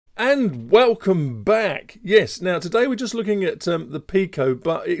And welcome back. Yes, now today we're just looking at the Pico,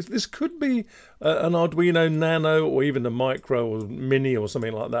 but this could be an Arduino Nano or even a Micro or Mini or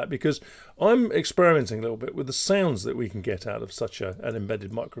something like that, because I'm experimenting a little bit with the sounds that we can get out of such an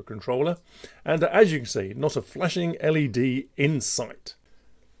embedded microcontroller. And as you can see, not a flashing LED in sight.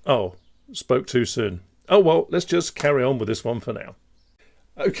 Oh, spoke too soon. Oh well, let's just carry on with this one for now.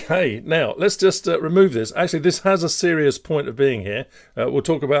 Okay, now let's just remove this. Actually, this has a serious point of being here. We'll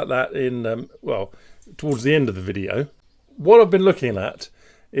talk about that in, well, towards the end of the video. What I've been looking at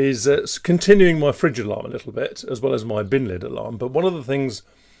is continuing my fridge alarm a little bit, as well as my bin lid alarm. But one of the things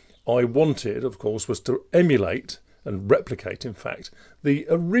I wanted, of course, was to emulate and replicate, in fact, the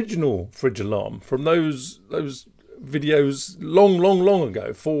original fridge alarm from those videos long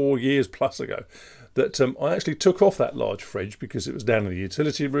ago, 4 years plus ago. That I actually took off that large fridge because it was down in the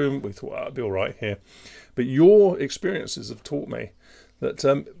utility room. We thought, I'd be all right here. But your experiences have taught me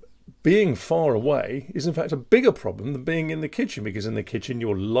that being far away is in fact a bigger problem than being in the kitchen, because in the kitchen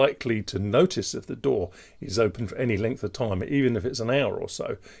you're likely to notice if the door is open for any length of time. Even if it's an hour or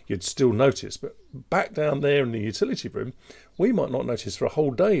so, you'd still notice. But back down there in the utility room, we might not notice for a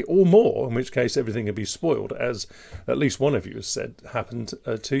whole day or more, in which case everything would be spoiled, as at least one of you has said happened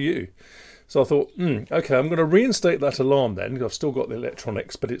to you. So I thought, okay, I'm going to reinstate that alarm then. I've still got the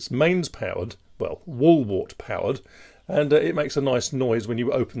electronics, but it's mains powered, well, wall wart powered, and it makes a nice noise when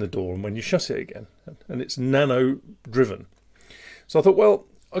you open the door and when you shut it again. And it's nano driven. So I thought, well,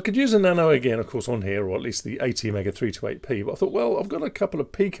 I could use a nano again, of course, on here, or at least the ATmega 328P. But I thought, well, I've got a couple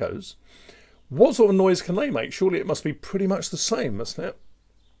of Picos. What sort of noise can they make? Surely it must be pretty much the same, mustn't it?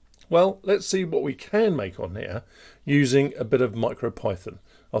 Well, let's see what we can make on here using a bit of MicroPython.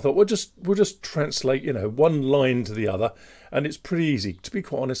 I thought we'll just translate, you know, one line to the other, and it's pretty easy. To be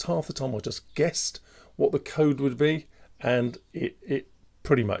quite honest, half the time I just guessed what the code would be, and it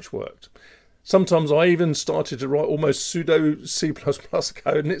pretty much worked. Sometimes I even started to write almost pseudo C++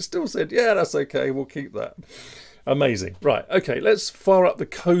 code, and it still said, yeah, that's okay, we'll keep that. Amazing. Right, okay, let's fire up the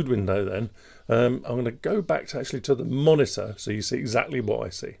code window then. I'm going to go back to the monitor so you see exactly what I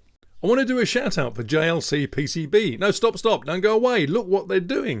see. I want to do a shout out for JLC PCB. No, stop, don't go away. Look what they're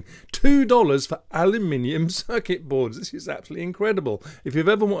doing. $2 for aluminium circuit boards. This is absolutely incredible. If you've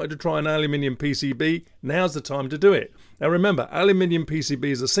ever wanted to try an aluminium PCB, now's the time to do it. Now remember, aluminium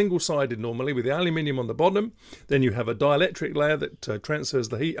PCBs are single-sided normally with the aluminium on the bottom. Then you have a dielectric layer that transfers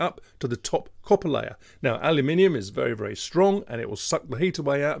the heat up to the top copper layer. Now aluminium is very, very strong, and it will suck the heat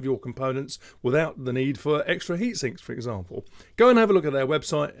away out of your components without the need for extra heat sinks, for example. Go and have a look at their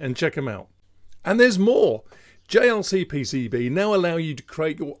website and check them out. And there's more. JLC PCB now allow you to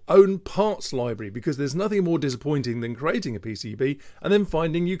create your own parts library, because there's nothing more disappointing than creating a PCB and then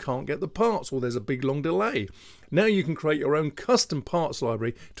finding you can't get the parts or there's a big long delay. Now you can create your own custom parts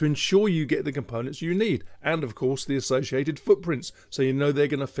library to ensure you get the components you need, and of course the associated footprints, so you know they're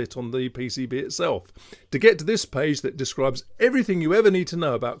going to fit on the PCB itself. To get to this page that describes everything you ever need to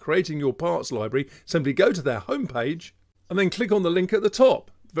know about creating your parts library, simply go to their homepage and then click on the link at the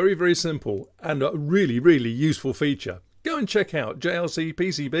top. Very, very simple, and a really, really useful feature. Go and check out JLC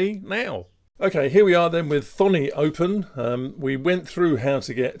PCB now. Okay, here we are then with Thonny open. We went through how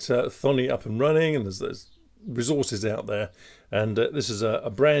to get Thonny up and running, and there's resources out there. And this is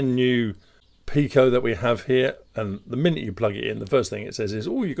a brand new Pico that we have here. And the minute you plug it in, the first thing it says is,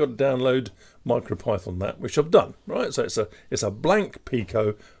 oh, you've got to download MicroPython that, which I've done, right? So it's a blank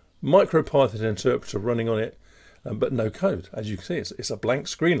Pico, MicroPython interpreter running on it. But no code. As you can see, it's a blank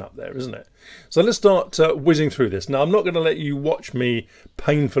screen up there, isn't it? So let's start whizzing through this. Now, I'm not going to let you watch me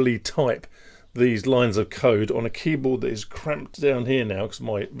painfully type these lines of code on a keyboard that is cramped down here now because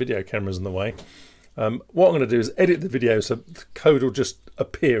my video camera's in the way. What I'm going to do is edit the video so the code will just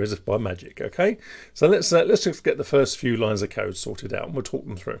appear as if by magic, okay? So let's just get the first few lines of code sorted out and we'll talk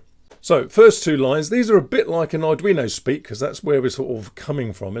them through. So, first two lines, these are a bit like an Arduino speak, because that's where we're sort of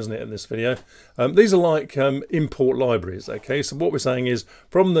coming from, isn't it, in this video. These are like import libraries, okay? So what we're saying is,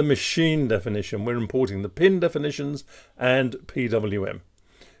 from the machine definition, we're importing the pin definitions and PWM,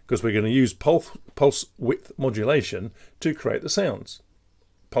 because we're going to use pulse width modulation to create the sounds.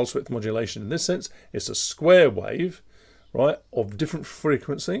 Pulse width modulation, in this sense, is a square wave, right, of different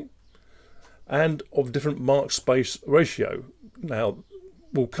frequency and of different mark space ratio. Now,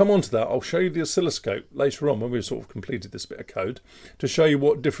 we'll come on to that. I'll show you the oscilloscope later on when we've sort of completed this bit of code to show you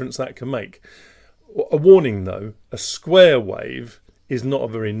what difference that can make. A warning though, a square wave is not a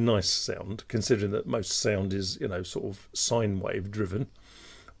very nice sound, considering that most sound is, you know, sort of sine wave driven.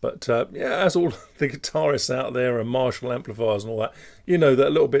 But yeah, as all the guitarists out there and Marshall amplifiers and all that, you know that a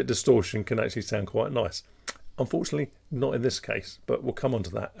little bit of distortion can actually sound quite nice. Unfortunately, not in this case, but we'll come on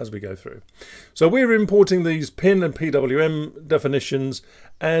to that as we go through. So we're importing these pin and PWM definitions,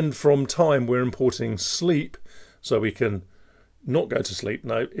 and from time we're importing sleep, so we can not go to sleep.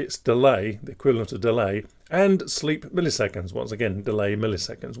 No, it's delay, the equivalent of delay, and sleep milliseconds. Once again, delay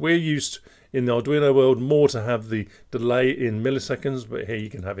milliseconds. We're used in the Arduino world more to have the delay in milliseconds, but here you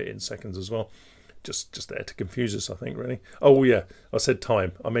can have it in seconds as well. Just there to confuse us, I think, really. Oh yeah, I said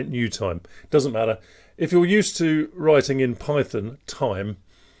time. I meant new time. Doesn't matter. If you're used to writing in Python time,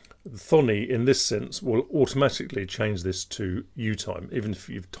 Thonny in this sense will automatically change this to U-time, even if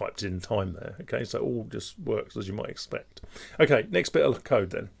you've typed in time there. Okay, so it all just works as you might expect. Okay, next bit of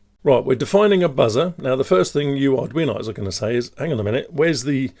code then. Right, we're defining a buzzer. Now the first thing you Arduinoites are going to say is, hang on a minute, where's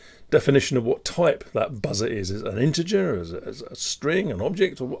the definition of what type that buzzer is? Is it an integer, is it a string, an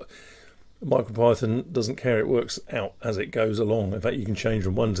object, or what? MicroPython doesn't care, it works out as it goes along. In fact, you can change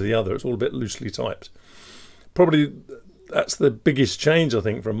from one to the other. It's all a bit loosely typed. Probably that's the biggest change, I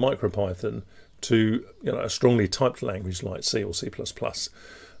think, from MicroPython to a strongly typed language like C or C++.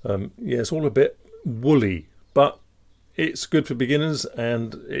 Yeah, it's all a bit woolly, but it's good for beginners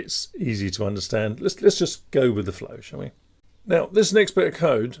and it's easy to understand. Let's just go with the flow, shall we? Now, this next bit of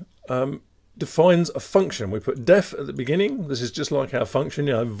code defines a function. We put def at the beginning. This is just like our function,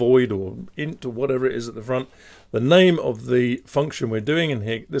 void or int or whatever it is at the front. The name of the function we're doing, in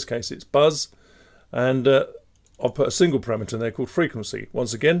here, in this case it's buzz, and I'll put a single parameter in there called frequency.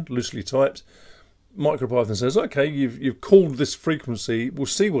 Once again, loosely typed. MicroPython says, okay, you've called this frequency. We'll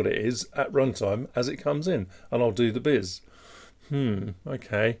see what it is at runtime as it comes in, and I'll do the biz.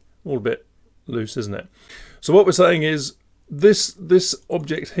 Okay, all a bit loose, isn't it? So what we're saying is, this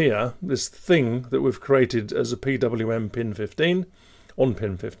object here, this thing that we've created as a PWM pin 15, on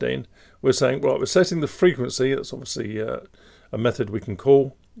pin 15, we're saying, right, we're setting the frequency. That's obviously a method we can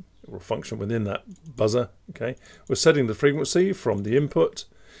call, or a function within that buzzer. Okay, we're setting the frequency from the input,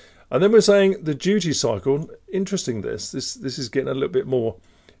 and then we're saying the duty cycle. Interesting, this is getting a little bit more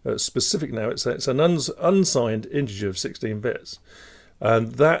specific now. It's an unsigned integer of 16 bits.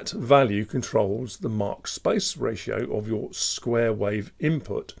 And that value controls the mark space ratio of your square wave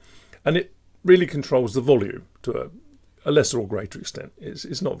input. And it really controls the volume to a lesser or greater extent.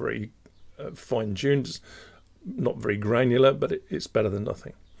 It's not very fine-tuned, it's not very granular, but it's better than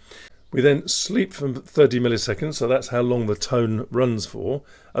nothing. We then sleep for 30 milliseconds, so that's how long the tone runs for.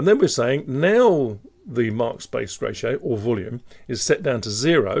 And then we're saying now the mark space ratio, or volume, is set down to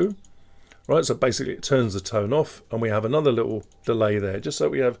 0. Right, so basically it turns the tone off, and we have another little delay there, just so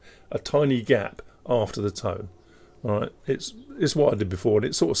we have a tiny gap after the tone. All right, it's what I did before, and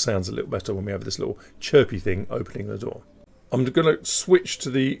it sort of sounds a little better when we have this little chirpy thing opening the door. I'm going to switch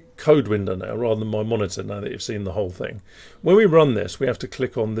to the code window now, rather than my monitor, now that you've seen the whole thing. When we run this, we have to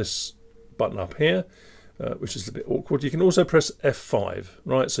click on this button up here, which is a bit awkward. You can also press F5,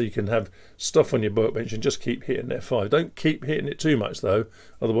 right? So you can have stuff on your workbench and just keep hitting F5. Don't keep hitting it too much though,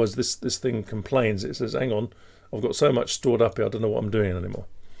 otherwise this thing complains. It says, hang on, I've got so much stored up here, I don't know what I'm doing anymore.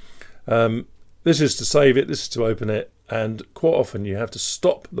 This is to save it, this is to open it, and quite often you have to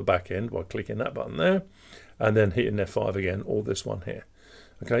stop the back end by clicking that button there, and then hitting F5 again, or this one here.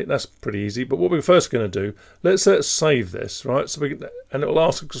 Okay, that's pretty easy. But what we're first going to do, let's save this, right? So and it will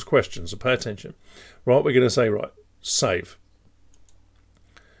ask us questions, so pay attention. Right, we're going to say, right, save.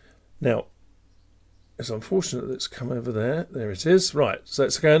 Now, it's unfortunate that it's come over there. There it is. Right, so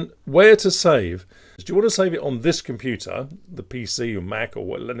it's again, where to save? Do you want to save it on this computer, the PC or Mac or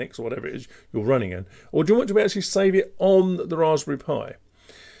Linux or whatever it is you're running in? Or do you want to actually save it on the Raspberry Pi?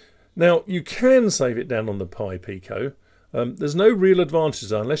 Now, you can save it down on the Pi PICO. There's no real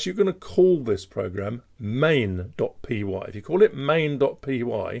advantage unless you're going to call this program main.py. If you call it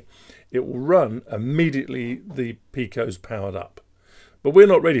main.py, it will run immediately the Pico's powered up. But we're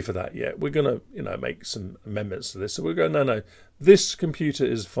not ready for that yet. We're going to, make some amendments to this. So we're going, no, this computer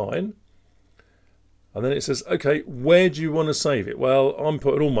is fine. And then it says, okay, where do you want to save it? Well, I'm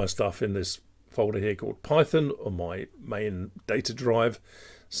putting all my stuff in this folder here called Python on my main data drive.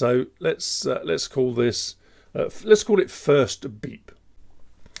 So let's call this. Let's call it first beep,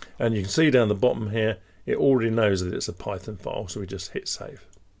 and you can see down the bottom here it already knows that it's a Python file, so we just hit save.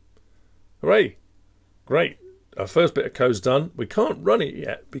 Hooray, great, our first bit of code's done. We can't run it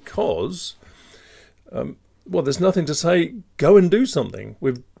yet because well, there's nothing to say go and do something.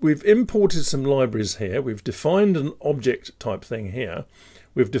 We've imported some libraries here, we've defined an object type thing here,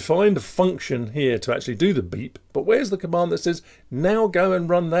 we've defined a function here to actually do the beep, but where's the command that says now go and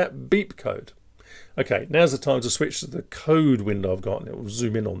run that beep code? Okay, now's the time to switch to the code window I've got, and it will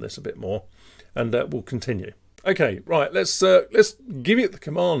zoom in on this a bit more, and we'll continue. Okay, right, let's give it the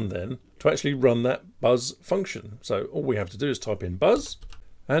command then to actually run that buzz function. So all we have to do is type in buzz,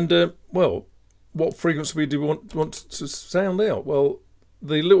 and well, what frequency do we want to sound out? Well,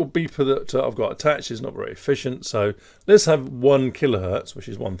 the little beeper that I've got attached is not very efficient, so let's have 1 kilohertz, which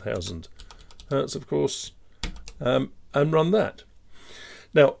is 1000 hertz, of course, and run that.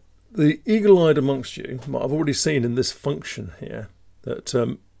 Now, the eagle-eyed amongst you might have already seen in this function here that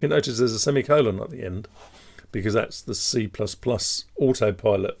you notice there's a semicolon at the end, because that's the C++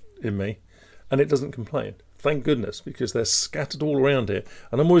 autopilot in me, and it doesn't complain. Thank goodness, because they're scattered all around here,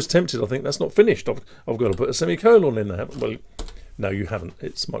 and I'm always tempted. I think that's not finished. I've got to put a semicolon in there. Well, no, you haven't.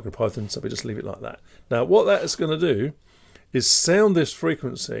 It's MicroPython, so we just leave it like that. Now, what that is going to do is sound this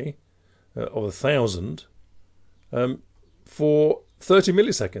frequency of 1000 for 30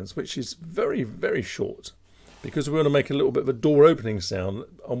 milliseconds, which is very, very short, because we want to make a little bit of a door opening sound.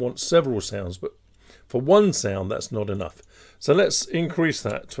 I want several sounds, but for one sound, that's not enough. So let's increase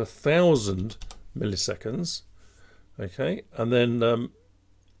that to 1000 milliseconds. Okay, and then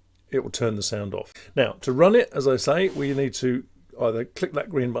it will turn the sound off. Now, to run it, as I say, we need to either click that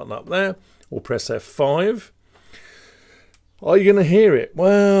green button up there or press F5. Are you going to hear it?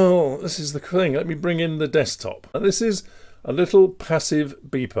 Well, this is the thing. Let me bring in the desktop. Now, this is a little passive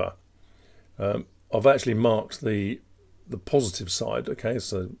beeper. I've actually marked the positive side. Okay,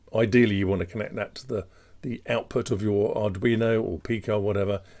 so ideally you want to connect that to the output of your Arduino or Pico or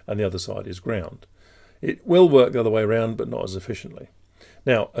whatever, and the other side is ground. It will work the other way around, but not as efficiently.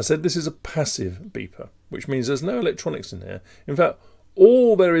 Now, I said this is a passive beeper, which means there's no electronics in here. In fact,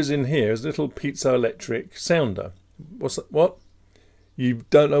 all there is in here is a little piezoelectric sounder. What's that? What? You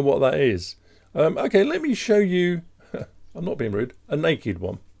don't know what that is? Okay, let me show you, I'm not being rude, a naked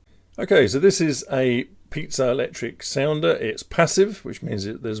one. Okay, so this is a piezoelectric sounder. It's passive, which means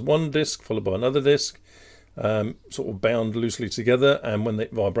there's one disc followed by another disc, sort of bound loosely together, and when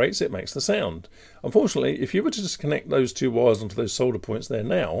it vibrates it makes the sound. Unfortunately, if you were to just connect those two wires onto those solder points there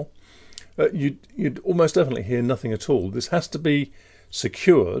now, you'd almost definitely hear nothing at all. This has to be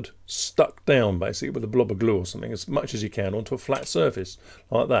secured, stuck down basically with a blob of glue or something as much as you can onto a flat surface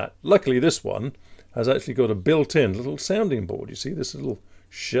like that. Luckily this one has actually got a built-in little sounding board. You see this little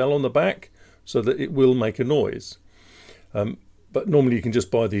shell on the back so that it will make a noise. But normally you can just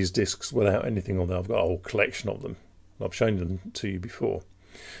buy these discs without anything on there. I've got a whole collection of them. I've shown them to you before.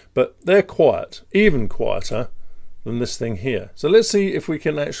 But they're quiet, even quieter than this thing here. So let's see if we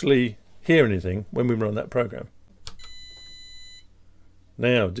can actually hear anything when we run that program.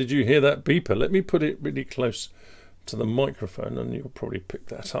 Now, did you hear that beeper? Let me put it really close to the microphone and you'll probably pick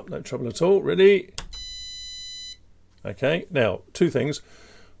that up, no trouble at all. Ready? Okay, now two things.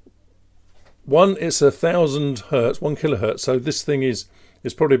 One, it's 1000 hertz, 1 kilohertz, so this thing is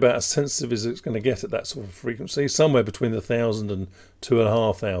probably about as sensitive as it's going to get at that sort of frequency, somewhere between the 1000 and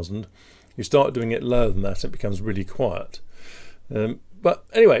 2500. You start doing it lower than that, it becomes really quiet. But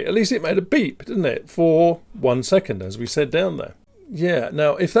anyway, at least it made a beep, didn't it, for 1 second, as we said down there. Yeah,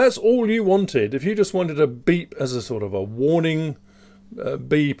 now if that's all you wanted, if you just wanted a beep as a sort of a warning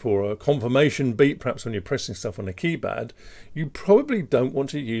beep or a confirmation beep, perhaps when you're pressing stuff on a keypad, you probably don't want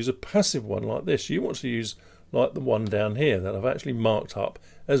to use a passive one like this. You want to use like the one down here that I've actually marked up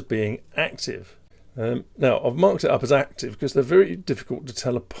as being active. Now I've marked it up as active because they're very difficult to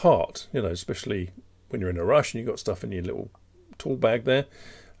tell apart, you know, especially when you're in a rush and you've got stuff in your little tool bag there.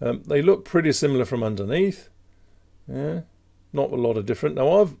 They look pretty similar from underneath. Yeah, not a lot of different.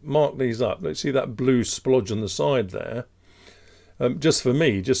 Now I've marked these up. Let's see that blue splodge on the side there. Just for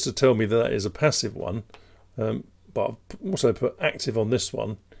me, just to tell me that that is a passive one. But I've also put active on this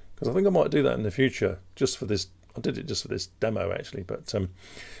one because I think I might do that in the future just for this. I did it just for this demo actually. But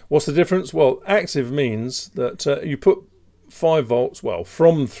what's the difference? Well, active means that you put 5 volts, well,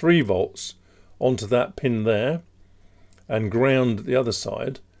 from 3 volts onto that pin there and ground the other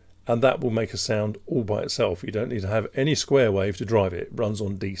side, and that will make a sound all by itself. You don't need to have any square wave to drive it. It runs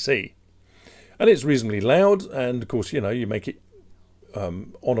on DC. And it's reasonably loud, and of course, you know, you make it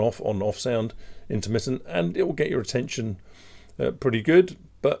on-off sound, intermittent, and it will get your attention pretty good.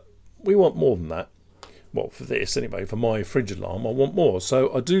 But we want more than that. Well, for this anyway, for my fridge alarm, I want more.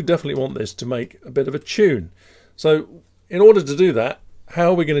 So I do definitely want this to make a bit of a tune. So in order to do that,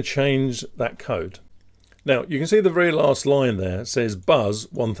 how are we going to change that code? Now, you can see the very last line there says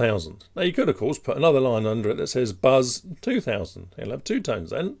buzz 1000. Now, you could, of course, put another line under it that says buzz 2000. You'll have 2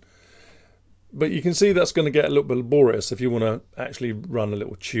 tones then. But you can see that's going to get a little bit laborious if you want to actually run a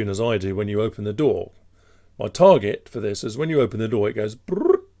little tune as I do when you open the door. My target for this is when you open the door, it goes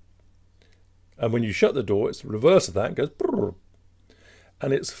brrr, and when you shut the door, it's the reverse of that, it goes brrr.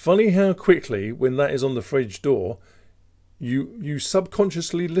 And it's funny how quickly, when that is on the fridge door, you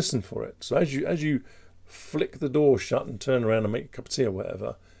subconsciously listen for it. So as you flick the door shut and turn around and make a cup of tea or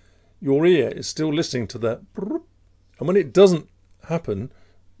whatever, your ear is still listening to that. And when it doesn't happen,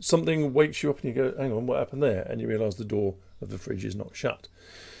 something wakes you up and you go, hang on, what happened there? And you realise the door of the fridge is not shut.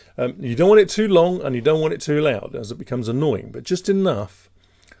 You don't want it too long and you don't want it too loud, as it becomes annoying, but just enough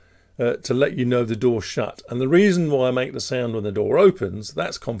to let you know the door's shut. And the reason why I make the sound when the door opens,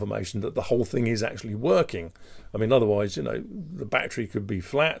 that's confirmation that the whole thing is actually working. I mean, otherwise, you know, the battery could be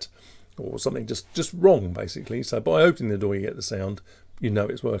flat or something just wrong, basically. So by opening the door, you get the sound, you know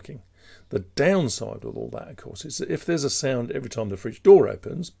it's working. The downside with all that, of course, is that if there's a sound every time the fridge door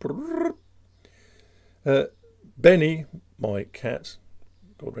opens, Benny, my cat,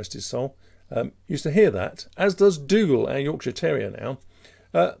 God rest his soul, used to hear that, as does Dougal, our Yorkshire Terrier now.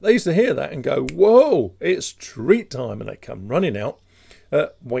 They used to hear that and go, whoa, it's treat time, and they come running out,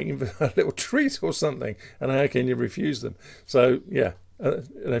 waiting for a little treat or something, and how can you refuse them? So, yeah,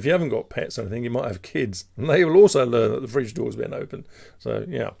 and if you haven't got pets or anything, you might have kids, and they will also learn that the fridge door's been open. So,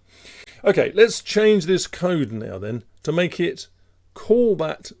 yeah. Okay, let's change this code now then to make it call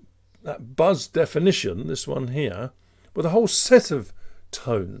that buzz definition, this one here, with a whole set of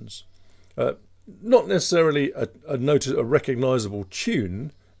tones. Not necessarily a recognisable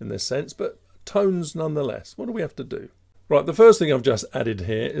tune in this sense, but tones nonetheless. What do we have to do? Right, the first thing I've just added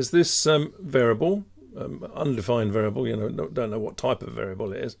here is this variable, undefined variable, you know, don't know what type of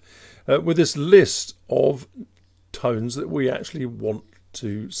variable it is, with this list of tones that we actually want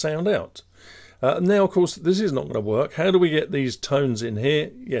to sound out. Now, of course, this is not going to work. How do we get these tones in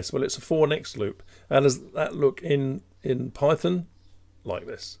here? Yes, well, it's a for next loop. How does that look in Python? Like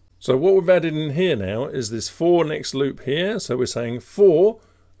this. So what we've added in here now is this for next loop here. So we're saying for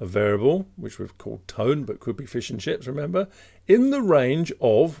a variable, which we've called tone, but could be fish and chips, remember, in the range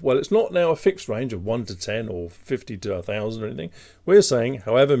of, well, it's not now a fixed range of 1 to 10 or 50 to 1,000 or anything. We're saying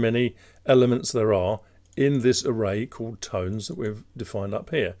however many elements there are in this array called tones that we've defined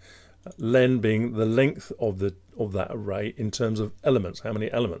up here. Len being the length of that array in terms of elements, how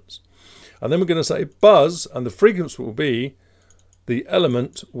many elements. And then we're going to say buzz, and the frequency will be the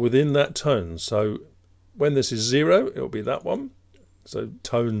element within that tone. So when this is 0, it'll be that one. So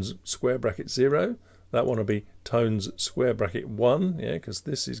tones square bracket 0. That one will be tones square bracket 1, yeah, because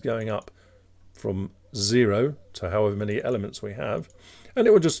this is going up from 0 to however many elements we have. And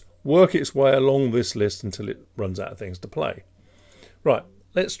it will just work its way along this list until it runs out of things to play. Right,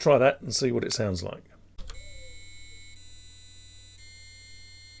 let's try that and see what it sounds like.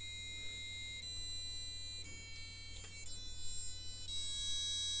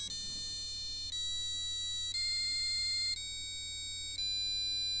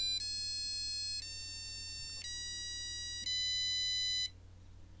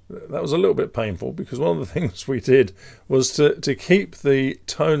 That was a little bit painful because one of the things we did was to keep the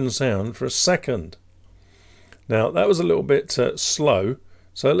tone sound for a second. Now that was a little bit slow,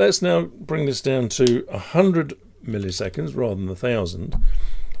 so let's now bring this down to 100 milliseconds rather than 1,000,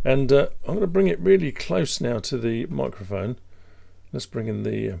 and I'm going to bring it really close now to the microphone. Let's bring in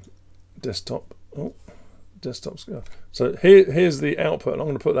the desktop. Oh, desktop's go. So here's the output, and I'm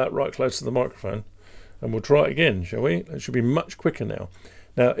going to put that right close to the microphone, and we'll try it again, shall we? It should be much quicker now.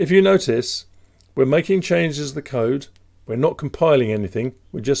 Now, if you notice, we're making changes to the code. We're not compiling anything.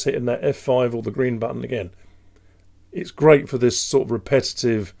 We're just hitting that F5 or the green button again. It's great for this sort of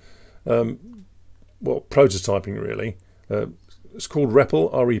repetitive, well, prototyping really. It's called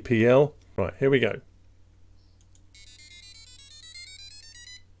REPL, R-E-P-L. Right, here we go.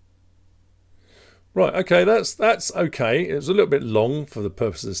 Right, okay, that's okay. It was a little bit long for the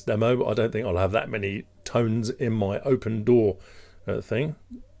purpose of this demo, but I don't think I'll have that many tones in my open door thing.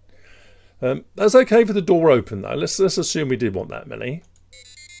 That's okay for the door open though. Let's assume we did want that many.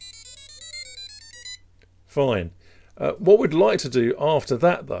 Fine. What we'd like to do after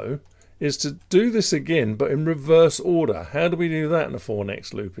that though is to do this again but in reverse order. How do we do that in a for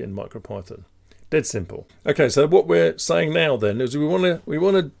next loop in MicroPython? Dead simple. Okay, so what we're saying now then is we want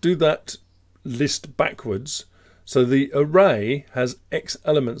to do that list backwards. So the array has X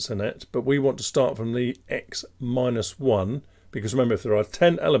elements in it, but we want to start from the X minus 1. Because remember, if there are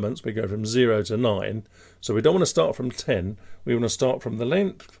 10 elements, we go from 0 to 9. So we don't want to start from 10. We want to start from the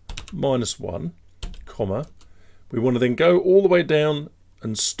length minus 1, comma. We want to then go all the way down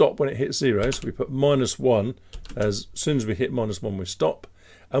and stop when it hits 0. So we put minus 1. As soon as we hit minus 1, we stop.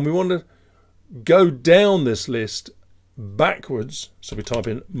 And we want to go down this list backwards. So we type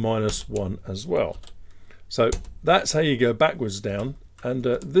in minus 1 as well. So that's how you go backwards down. And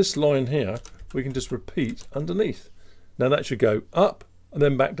this line here, we can just repeat underneath. Now that should go up and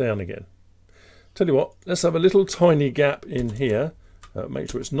then back down again. Tell you what, let's have a little tiny gap in here. Make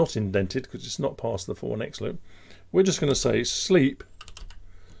sure it's not indented because it's not past the for next loop. We're just going to say sleep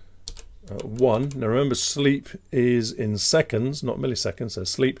 1. Now remember, sleep is in seconds, not milliseconds, so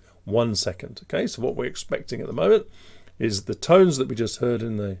sleep 1 second. Okay, so what we're expecting at the moment is the tones that we just heard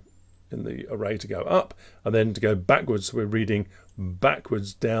in the array to go up, and then to go backwards. So we're reading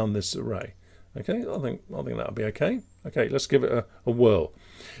backwards down this array. Okay, I think that'll be okay. Okay, let's give it a whirl.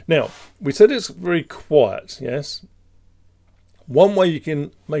 Now, we said it's very quiet, yes? One way you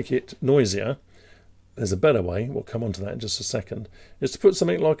can make it noisier, there's a better way, we'll come on to that in just a second, is to put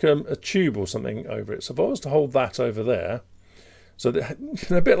something like a tube or something over it. So if I was to hold that over there, so that,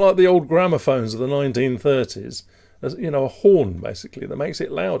 a bit like the old gramophones of the 1930s, you know, a horn basically that makes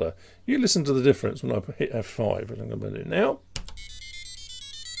it louder. You listen to the difference when I hit F5, which I'm going to do now.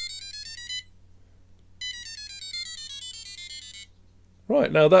 Right,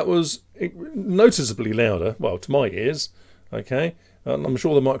 now that was noticeably louder, well, to my ears, okay, and I'm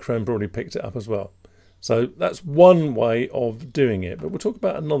sure the microphone probably picked it up as well. So that's one way of doing it, but we'll talk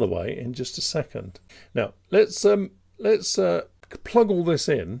about another way in just a second. Now, let's plug all this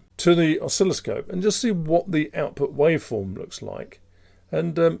in to the oscilloscope and just see what the output waveform looks like.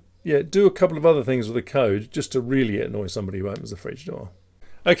 And yeah, do a couple of other things with the code just to really annoy somebody who opens the fridge door.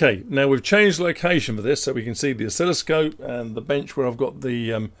 Okay, now we've changed location for this so we can see the oscilloscope and the bench where I've got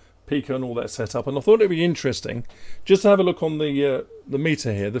the Pico and all that set up. And I thought it'd be interesting just to have a look on the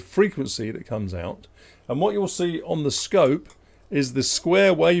meter here, the frequency that comes out. And what you'll see on the scope is the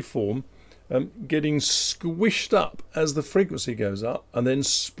square waveform getting squished up as the frequency goes up and then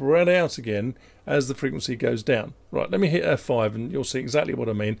spread out again as the frequency goes down. Right, let me hit F5 and you'll see exactly what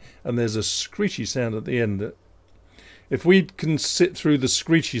I mean. And there's a screechy sound at the end. That if we can sit through the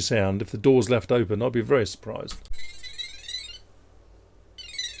screechy sound, if the door's left open, I'll be very surprised.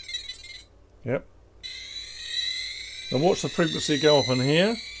 Yep. And watch the frequency go up on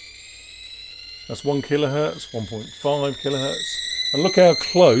here. That's 1 kilohertz, 1.5 kilohertz. And look how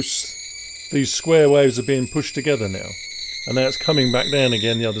close these square waves are being pushed together now. And now it's coming back down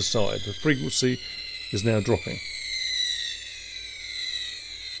again the other side. The frequency is now dropping.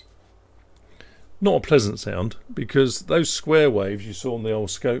 Not a pleasant sound, because those square waves you saw on the old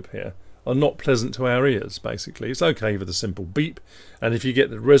scope here are not pleasant to our ears, basically. It's okay for the simple beep, and if you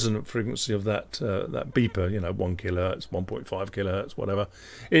get the resonant frequency of that that beeper, you know, 1 kilohertz, 1.5 kilohertz, whatever,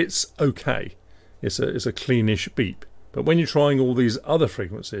 it's okay. It's a cleanish beep. But when you're trying all these other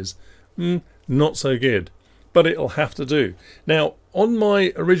frequencies, not so good. But it'll have to do. Now, on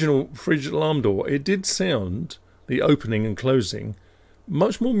my original fridge alarm door, it did sound, the opening and closing,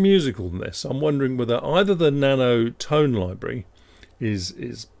 much more musical than this. I'm wondering whether either the nano tone library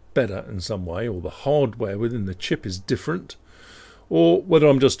is better in some way, or the hardware within the chip is different, or whether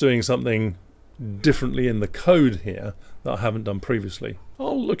I'm just doing something differently in the code here that I haven't done previously.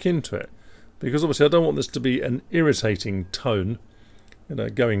 I'll look into it, because obviously I don't want this to be an irritating tone. You know,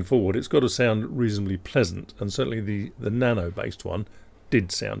 going forward, it's got to sound reasonably pleasant, and certainly the nano based one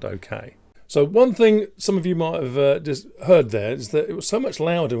did sound okay. So one thing some of you might have just heard there is that it was so much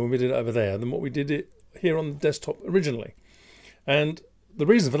louder when we did it over there than what we did it here on the desktop originally. And the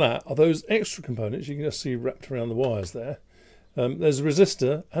reason for that are those extra components you can just see wrapped around the wires there. There's a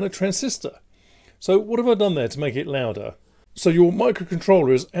resistor and a transistor. So what have I done there to make it louder? So your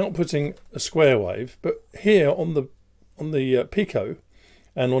microcontroller is outputting a square wave, but here on the Pico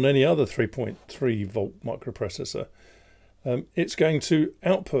and on any other 3.3 volt microprocessor, it's going to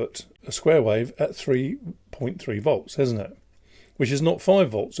output a square wave at 3.3 volts, isn't it? Which is not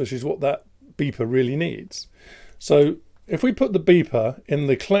 5 volts, which is what that beeper really needs. So if we put the beeper in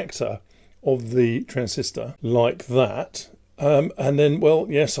the collector of the transistor like that, and then, well,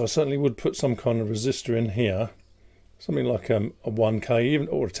 yes, I certainly would put some kind of resistor in here, something like a 1K even,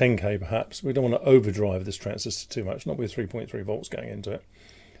 or a 10K perhaps. We don't want to overdrive this transistor too much, not with 3.3 volts going into it.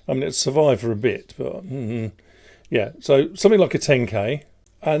 I mean, it's survived for a bit, but yeah, so something like a 10K,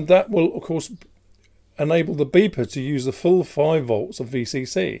 and that will, of course, enable the beeper to use the full 5 volts of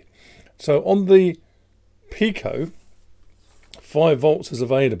VCC. So on the Pico, 5 volts is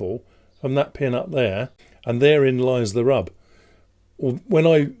available from that pin up there, and therein lies the rub. When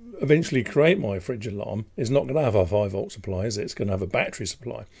I eventually create my fridge alarm, it's not going to have a 5 volt supply, is it? It's going to have a battery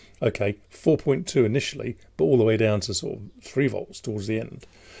supply. Okay, 4.2 initially, but all the way down to sort of 3 volts towards the end.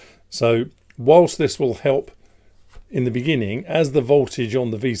 So whilst this will help in the beginning, as the voltage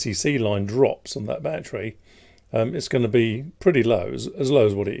on the VCC line drops on that battery, it's going to be pretty low, as low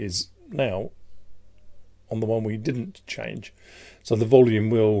as what it is now on the one we didn't change. So the volume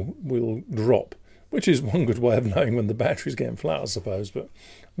will drop, which is one good way of knowing when the battery's getting flat, I suppose. But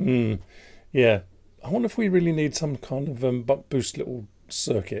Yeah, I wonder if we really need some kind of buck boost little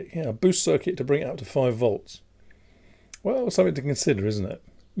circuit. Yeah, a boost circuit to bring it up to 5 volts. Well, something to consider, isn't it?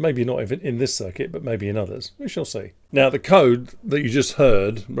 Maybe not even in this circuit, but maybe in others. We shall see. Now, the code that you just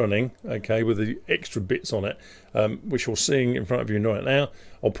heard running, okay, with the extra bits on it, which you're seeing in front of you right now,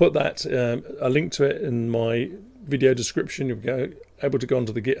 I'll put that, a link to it in my video description. You'll be able to go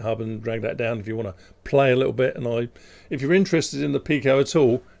onto the GitHub and drag that down if you want to play a little bit. And if you're interested in the Pico at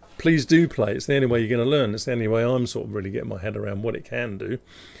all, please do play. It's the only way you're going to learn. It's the only way I'm sort of really getting my head around what it can do.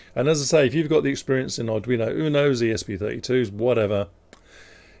 And as I say, if you've got the experience in Arduino Unos, ESP32s, whatever,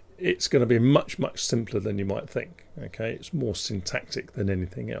 it's going to be much, much simpler than you might think. Okay, it's more syntactic than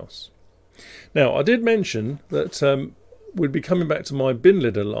anything else. Now, I did mention that we'd be coming back to my bin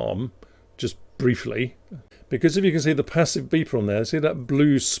lid alarm just briefly, because if you can see the passive beeper on there, see that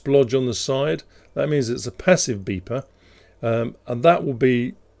blue splodge on the side? That means it's a passive beeper, and that will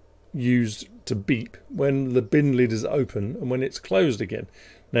be used to beep when the bin lid is open and when it's closed again.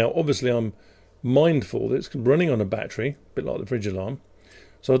 Now, obviously, I'm mindful that it's running on a battery, a bit like the fridge alarm.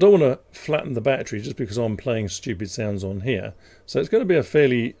 So I don't want to flatten the battery just because I'm playing stupid sounds on here. So it's going to be a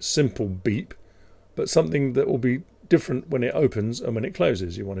fairly simple beep, but something that will be different when it opens and when it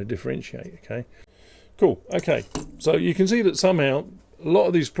closes. You want to differentiate, okay? Cool, okay. So you can see that somehow a lot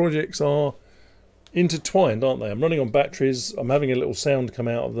of these projects are intertwined, aren't they? I'm running on batteries. I'm having a little sound come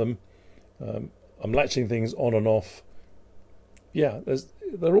out of them. I'm latching things on and off. Yeah,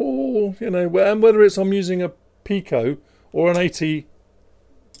 they're all, you know, and whether it's I'm using a Pico or an 80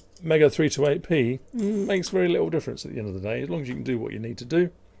 Mega 328p makes very little difference at the end of the day. As long as you can do what you need to do,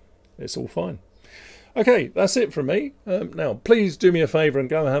 it's all fine. Okay, that's it from me. Now, please do me a favour and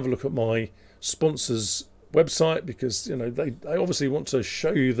go and have a look at my sponsors' website, because you know they obviously want to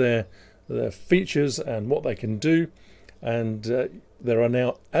show you their features and what they can do. And there are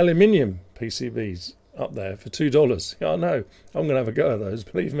now aluminium PCBs up there for $2. Yeah, I know. I'm going to have a go at those.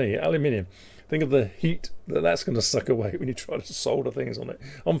 Believe me, aluminium. Think of the heat that's going to suck away when you try to solder things on it.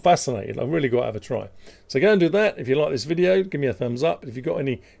 I'm fascinated. I've really got to have a try. So go and do that. If you like this video, give me a thumbs up. If you've got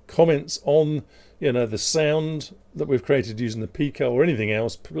any comments on, you know, the sound that we've created using the Pico or anything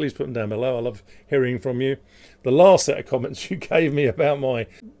else, please put them down below. I love hearing from you. The last set of comments you gave me about my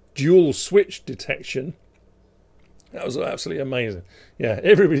dual switch detection, that was absolutely amazing. Yeah,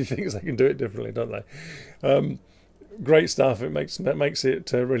 everybody thinks they can do it differently, don't they? Great stuff. It makes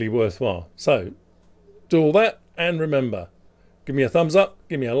it really worthwhile. So do all that, and remember, give me a thumbs up,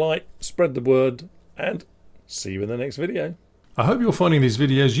 give me a like, spread the word, and see you in the next video. I hope you're finding these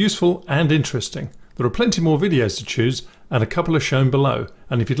videos useful and interesting. There are plenty more videos to choose, and a couple are shown below.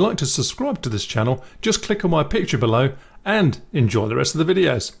 And if you'd like to subscribe to this channel, just click on my picture below and enjoy the rest of the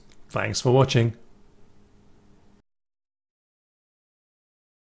videos. Thanks for watching.